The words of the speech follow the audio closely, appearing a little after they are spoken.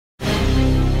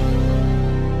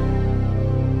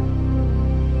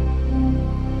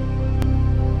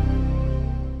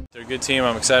good team.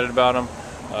 I'm excited about them.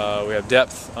 We have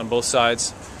depth on both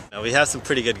sides. We have some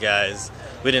pretty good guys.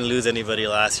 We didn't lose anybody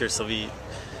last year, so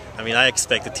I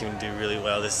expect the team to do really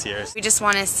well this year. We just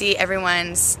want to see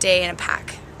everyone stay in a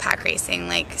pack racing,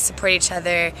 like support each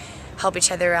other, help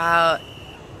each other out,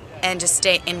 and just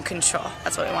stay in control.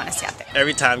 That's what we want to see out there.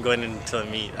 Every time going into a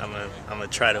meet, I'm gonna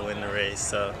try to win the race.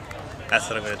 So that's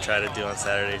what I'm gonna try to do on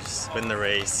Saturday. Just win the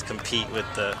race, compete with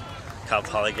the Cal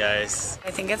Poly guys.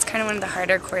 I think it's kind of one of the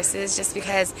harder courses just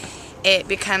because it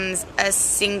becomes a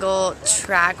single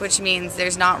track, which means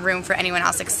there's not room for anyone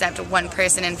else except one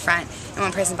person in front and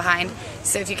one person behind.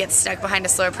 So if you get stuck behind a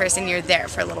slower person, you're there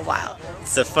for a little while.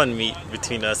 It's a fun meet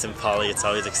between us and Poly. It's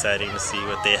always exciting to see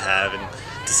what they have and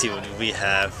to see what we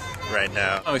have right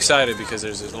now. I'm excited because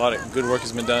there's a lot of good work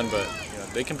has been done, but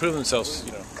they can prove themselves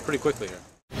pretty quickly here.